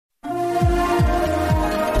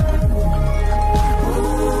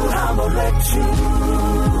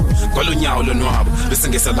Kolunyawo lonwabo bese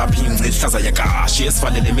ngeselapha ingci ihlaza yakashi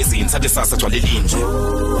esivalele emizini sathi sasa gcwale linje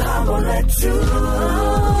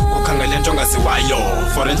ukhangele into ongaziwayo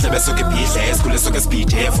for endlebe esuke ibhidle esikhule esuke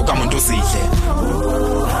esibhidhe evuka umuntu usidle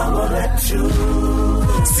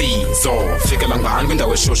Sizo fikela ngani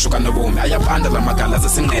kwindawo eshushu kanobomi ayabanda lamagala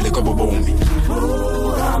zesinqele kobobomi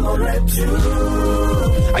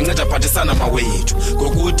Anceda phathisana mawethu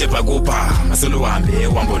ngokude bhakupha maseluhambe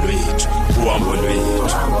uhambo lwethu uhambo lwethu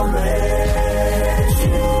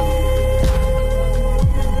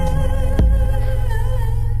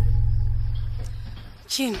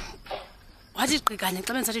Chin wathi iqikane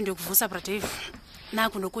xa benzathi ndiyokuvusa Bradave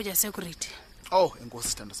naku nokutya security Oh enkosi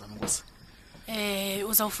sithanda sami enkosi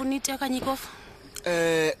uzawufuna iti okanye ikofu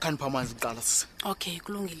khanipha amanzi kuqala sisi Okay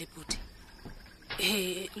kulungile bhuti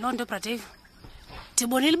Lonto Bradave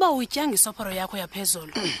Ndibonile uba uyityanga isophoro yakho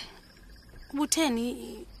yaphezulu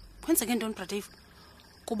Kubutheni kwenzeke ntoni Bradave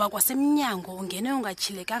kuba kwasemnyango ungene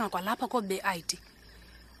ungatshilekanga kwalapha kobe ID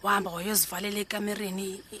wahamba wayozivalela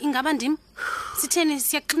ekamereni ingaba ndim sitheni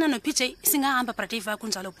siyaxina no PJ singahamba Bradave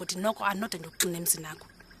kunjalo bhuti noko anode ndokuxina emzini nakho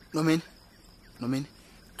Nomini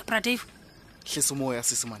Bradave hlisa umoya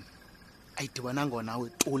sisi man ayidibananga nawe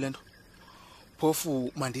tu lento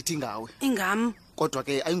phofu mandithi ngawe ingam kodwa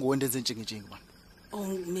ke ayingowendenze njenge bani Oh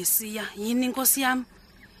Mesiya yini inkosi yami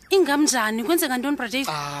ingam njani kwenzeka ntoni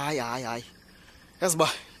Bradave hayi yaziba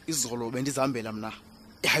izolo bendizihambela mina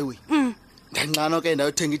highway ndanqana ke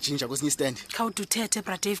ndayothenga ijinja kwesinye stand khawuduthethe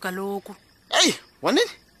Bradave kaloku hey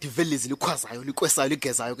wanini ndivelizile ikhwazayo likwesayo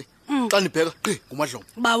ligezayo ke xa nibheka qhi ngumadlomo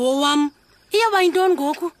bawo wam iyaba intoni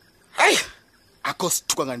ngoku hayi akho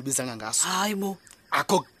sithuka nganibizanga ngaso hayibo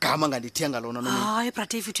akho gama ngandithiya ngalona nomini hayi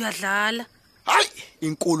Bradave uthi uyadlala hayi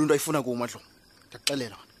inkulu into ayifuna kumadlomo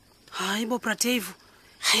ndaxelela hayibo Bradave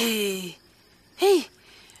hey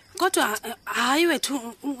kodwa hayi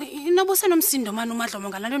wethu inobusa nomsindo manje umadlomo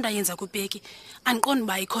ngalanto ndayenza kuBheki andiqondi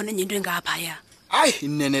ba ikhona enye into engapha ya hayi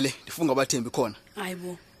inenele ndifunga abathembi khona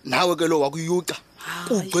hayibo nawe ke lo wakuyuca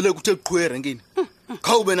ugcwele kuthe qhwe rankini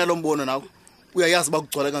khawube nalombono nawe uyayazi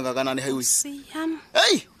bakugcwala kangakanani highway siyam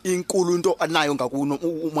hey inkulu into anayo ngakuno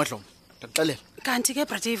umadlomo ndaxelela kanti ke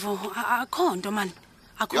Bradave akho nto man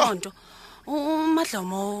akho nto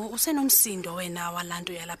umadlomo usenomsindo wena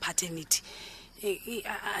walanto yala paternity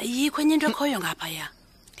ayikho enye into ekhoyo ngapha ya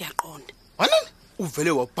ndiyaqonda wanini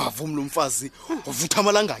uvele wabhava umlumfazi wavutha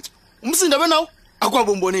amalangatya umsindo benawo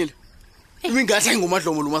akwabo umbonile ibingathi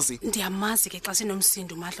ayingumadlomo lumazi ndiyamazi ke xa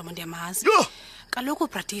sinomsindo umadlomo ndiyamazi kaloku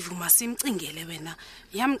Bradave masimcingele wena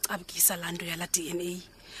yamcabukisa lanto yala DNA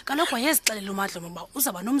kaloku wayezixelela umadlomo uba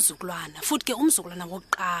uzaba nomzukulwana futhi ke umzukulwana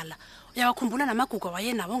wokuqala uyawakhumbula namagugu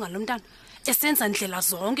wayenawo ngalomntana esenza indlela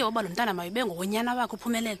zonke oba lo mntana mayibe ngonyana wakhe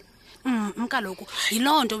uphumelele mkaloku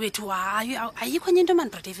yilonto wethu ayikho enye into man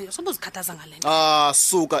Bradave sobuzikhathaza ngalento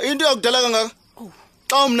suka into yakudala kangaka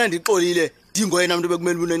xa umna ndixolile dingoyena umuntu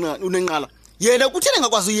bekumele unenqala yena kuthena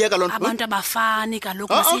ngakwazi uyeka lonto abantu abafani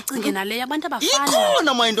kaloku masicinge naleyo abantu abafani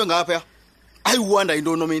ikhona ma into ngapha ayiwanda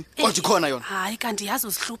into nomini kodwa ikhona yona hayi kanti yazi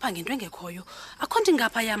uzihlupha ngento engekhoyo akhonti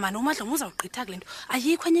ngapha ya mani umadlomo uzawugqitha kulento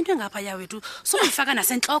ayikho enye into engapha ya wethu soyifaka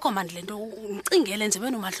nasenhloko manje lento umcingele nje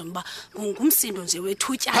wena umadlomo ba ngumsindo nje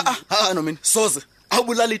wethutyana nomini soze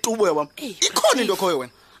awubulala itubo yabam ikhona into ekhoyo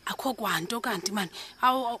wena akho kwanto kanti mani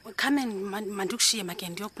awu khamen mandikushiye make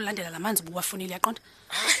ndiyokulandela lamanzi buwafunile yaqonda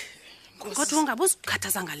kodwa ungabuza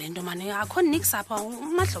ukukhathaza ngalento mani akho nix apha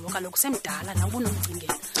umadlobo kaloku semdala na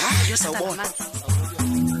ubunomcingela sawubona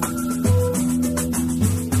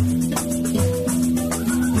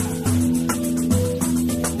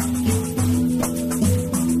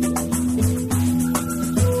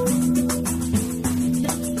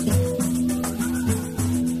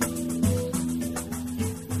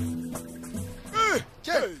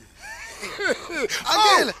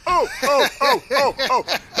Angela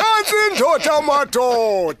Nansi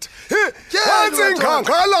madoda nansi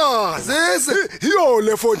nkankhalazi yo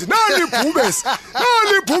le fondi nali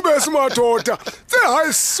bhubesi madoda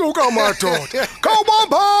sehayisuka madoda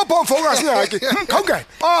khawubamba apha mfokazi ngaki khawungena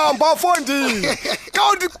hamba fondi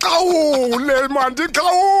khawudiqawule mandi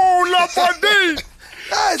khawula fondi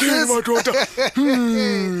madoda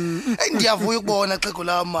Ndiyavuya ukubona xhego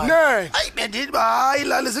la manje. Hayi bendithi hayi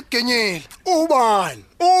lale sikugenyile. Ubani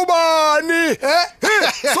ubani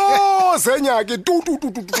soze nyaki tu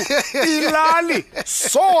ilali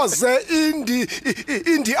soze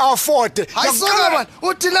indi afford Hayisoka man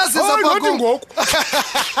uthina siza Nothi ngoku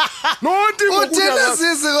uthina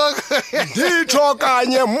sisi ngoku nditho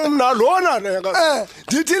kanye mna lona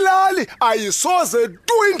ndithi lali ayisoze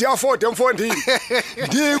tu indi afford emfondini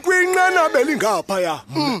ndikwinqanaba elingaphaya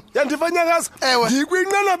yandivanyakaza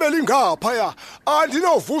ndikwinqanaba elingaphaya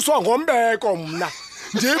andinovuswa ngombeko mna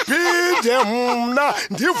ndiphinde mna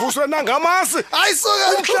ndivuswe nangamasi Hayisoka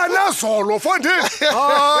umhlanazolo mfondini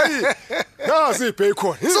hayi nasi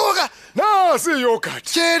ibacon Suka nasi yogurt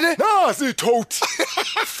Tyhini nasi toast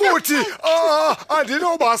futhi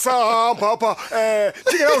andinobasa hamba apha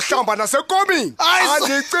ndingenohlamba nasekomini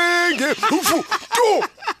andicingi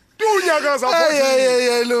Nyakaza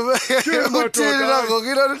hey Lube uthini la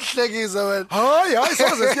ngokilo luhlekisa wena hayi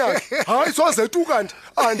soze sinyaka hayi soze tu kanti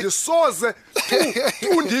andisoze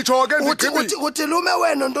tu nditsho ke uthi lume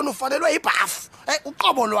wena ntona ufanelwe ibhafu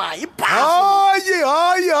uqobo lwayo ibhafu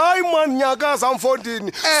hayi man Nyakaza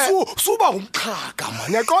mfondini suba ngumxhaka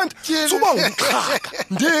man yaqonda suba ngumxhaka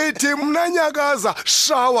ndithi mna Nyakaza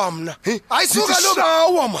shawa mna Ayisuka lo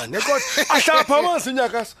shawa man yaqonda ahlapha amanzi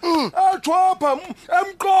Nyakaza athwapha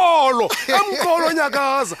emqolo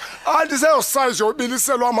Nyakaza andiseyosayizi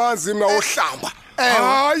yobiliselwa amanzi mna ohlamba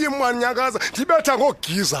hayi man Nyakaza ndibetha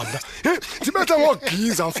ngogiza mna ndibetha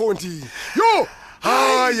ngogiza mfondini yo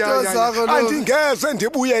hayi andingeze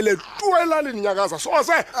ndibuyele tu elalini Nyakaza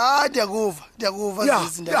soze ndiyakuva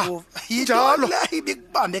sisi ndiyakuva njalo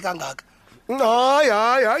ibikubambe kangaka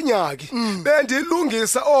hayi nyaki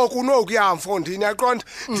bendilungisa okunokuya mfondini yaqonda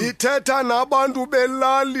ndithetha nabantu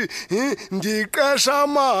belali ndiqesha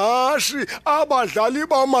amahashi abadlali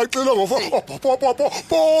bamaxilo ngofo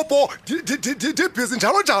ndibhizi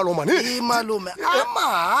njalo mani imalume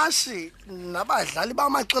amahashi nabadlali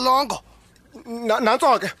bamaxilongo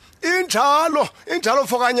nanso ke injalo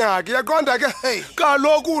mfokanyaki yaqonda ke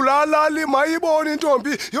kaloku lalali mayibona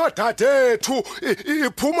intombi yodadethu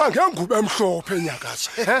iphuma ngengubo emhlophe Nyakaza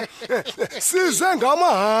size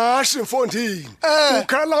ngamahashi mfondini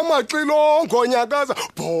ukhala amaxilongo Nyakaza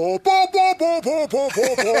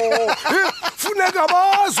funeka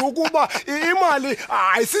bazi ukuba imali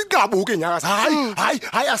ayisigabuki Nyakaza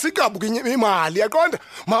hayi asikabuki imali yaqonda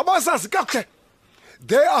mabasazi kakuhle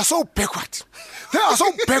They are so backward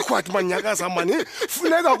man Nyakaza mani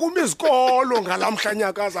funeka kuma izikolo ngalamhla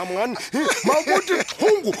Nyakaza mani makuthi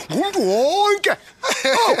chungu ngumuntu wonke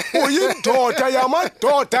uyindoda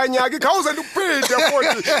yamadoda nyaki khawuze ukuphinde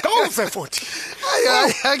 40 khawuze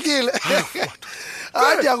 40 akile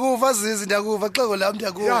ndiyakuva zizi ndiyakuva xeko lami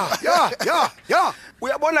ndiyakuva ya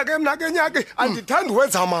uyabona ke mna ke nyaki andithandi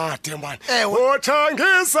wenza amade man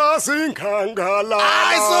othangisa sinkangalala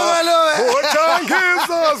Ayisuka lo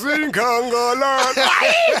othangisa sinkangalala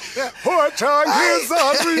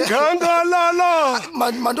othangisa sinkangalala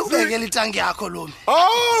mandukubekela itangi yakho lomi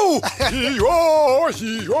awu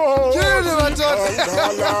hiyo Tyhini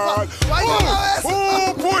madoda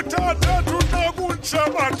uphuthatha tunakutsha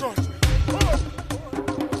madoda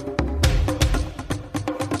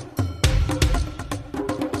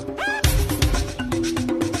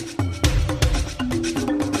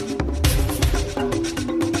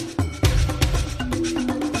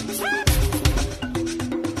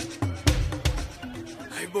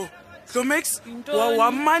Max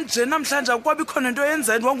wamanje namhlanje akwabi khona into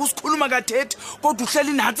yenzeni wangusikhuluma kathethi kodwa uhlela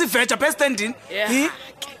inatsi iveja bestandini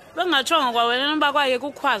bengatshonga kwawena noba kwaye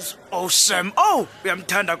kukhwazo Shem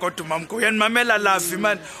uyamthanda kodwa mamgo uyanimamela lavi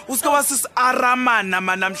man usike wasisi aramana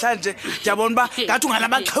man namhlanje ndiyabona ba ngathi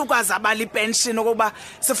ungalabaxhewukazi abali pension okuba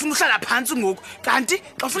sefuna uhlala phansi ngoku kanti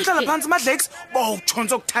xa ufuna uhlala phansi madlex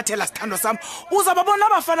utshonza ukuthathela sithando sami uzababona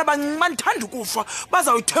abafana bancinci ukufa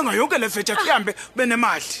bazawuyithenga yonke le veja kuhambe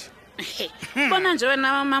benemali bona nje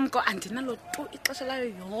wena mamko andinalo tu ixesha layo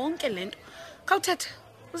yonke lento khawuthethe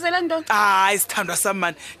uzela ntoni hayi sithandwa sami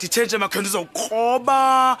man ndithenje makhona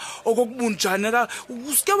uzokukroba okokubunjane ka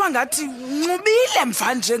usike wangathi unqubile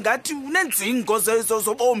mva nje ngathi unenzingo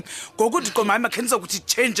zobomi ngoku ndiqoma hayi makhona uzokuthi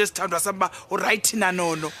change sithandwa sami ba uright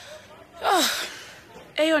nanono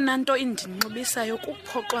eyona nto indinxibisayo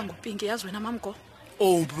kuphoxwa ngupinki yazi wena mamgo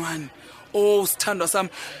man sithandwa sami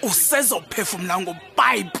usezophefumula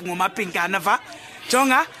ngopipe ngomapinkana va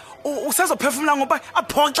jonga usezophefumula ngoba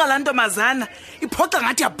aphoxa la ntomazana iphoxa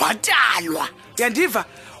ngathi yabhatalwa yandiva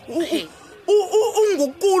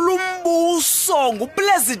ungukulu umbuso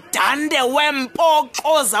ngupresidente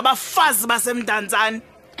wempoxo zabafazi basemdantsane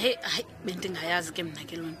hayi bendingayazi ke mna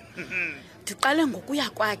ke lona ndiqale ngokuya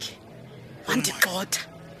kwakhe wandigxotha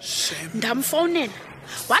ndamfowunela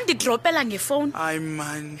wandidropela ngefowuni. Hayi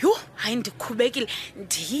man. Yho, hayi ndikhubekile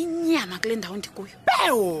ndiyinyama kule ndawo ndikuyo.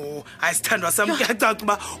 Pew, ayisithandwa sami kuyacaca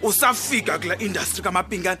uba usafika kula industry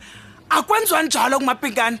kaMapingane. Akwenziwa njalo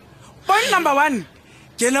kuMapingane. Point number 1.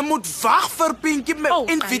 Julle moet wag vir Pinkie met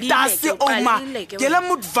invitasie ouma. Julle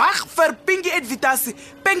moet wag vir Pinkie invitasie.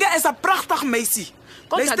 Pinkie is 'n pragtige meisie.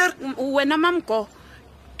 Luister, wena mamgo.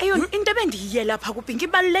 Eyon into ebendiyiyela lapha kuPinkie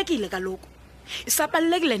ibalulekile kaloku.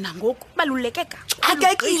 Isabalulekile nangoku, baluleke kakhulu.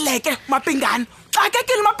 akekile Mapingane.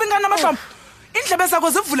 Akekile Mapingane amahlombe. Indlebe zakho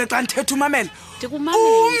zivule xa ndithetha umamela.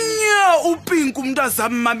 Umnye uPinkie umuntu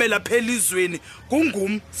azamamela phela izweni.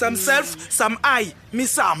 Kungum, some self, some I, me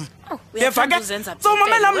some. Yeva ke? So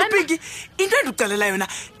mamela uPinkie, into endicalela yona,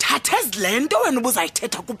 thatha ezilento wena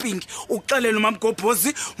ubuzayithetha kuPinkie. Uxelele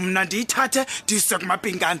uMamgobhozi, mina ndiyithathe ndise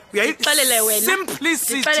kuMapingane. Uyayixelele wena.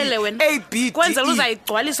 Simplicity. Ixelele wena. A B D. Kwenza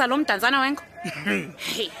uzayigcwalisa lo mdantsana wenko.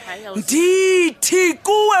 Ndithi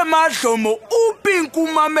kuwe Madlomo uPinkie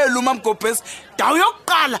umamela uMamgobhozi. Dawu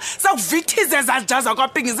yokuqala sakuvithize ezajaza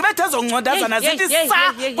kwaPinkie zibethe ezonqondazana zithi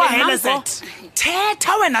sa kwaHelezet.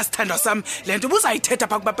 Thetha wena sithandwa sami lento ubuzayithetha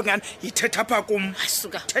pha kuMapingane yithetha pha kum.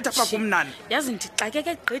 Asuka. Thetha pha kum nani. Yazi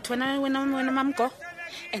ndixakeke gqithi wena mamgo.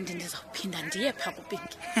 And ndizawuphinda ndiye pha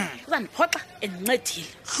kuPinkie. Uzandiphoxa endincedile.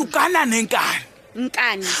 Hlukana nenkani.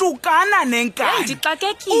 Nkani. Hlukana nenkani.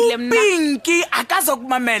 Ndixakekile mna. uPinkie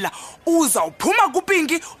akazokumamela uzawuphuma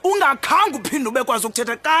kuPinkie ungakhanga uphinde ubekwazi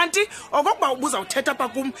ukuthetha kanti okokuba ubuzawuthetha pha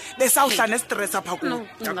kum besawuhla nestress apha kum.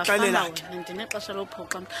 Ndiyakuxelela ke. Ndinexesha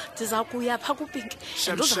lophoxa. Ndiza kuya pha kuPinkie.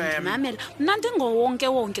 Ndizawumamela. Mna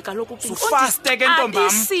ndingowonke kaloku uPinkie. Sufaste ke ntombam.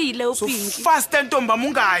 Abisile uPinkie. Sufaste ntombam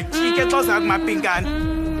ungatyi ke xa uza kuMapingane.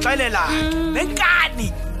 Xelela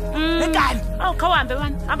nenkani. Nenkani. Khawuhambe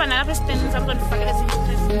bani. Hamba nalapha esitendini sami ndifakele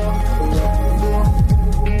izinto.